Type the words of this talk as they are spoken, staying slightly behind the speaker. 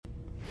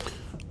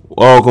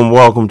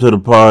Welcome to the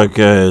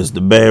podcast, the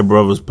Bad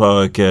Brothers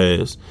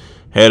Podcast.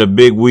 Had a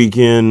big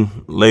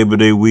weekend, Labor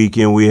Day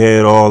weekend. We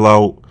had All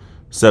Out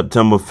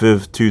September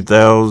 5th,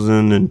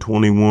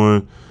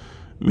 2021.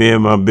 Me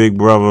and my big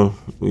brother,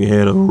 we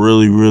had a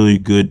really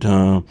good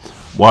time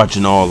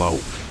watching All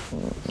Out.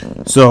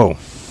 So,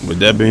 with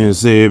that being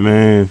said,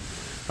 man,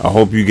 I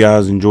hope you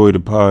guys enjoy the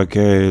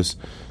podcast.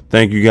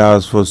 Thank you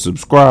guys for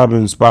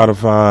subscribing,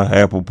 Spotify,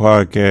 Apple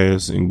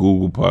Podcasts, and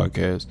Google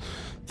Podcasts.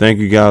 Thank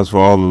you guys for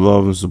all the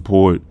love and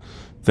support.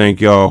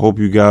 Thank y'all. Hope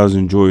you guys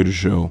enjoy the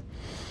show.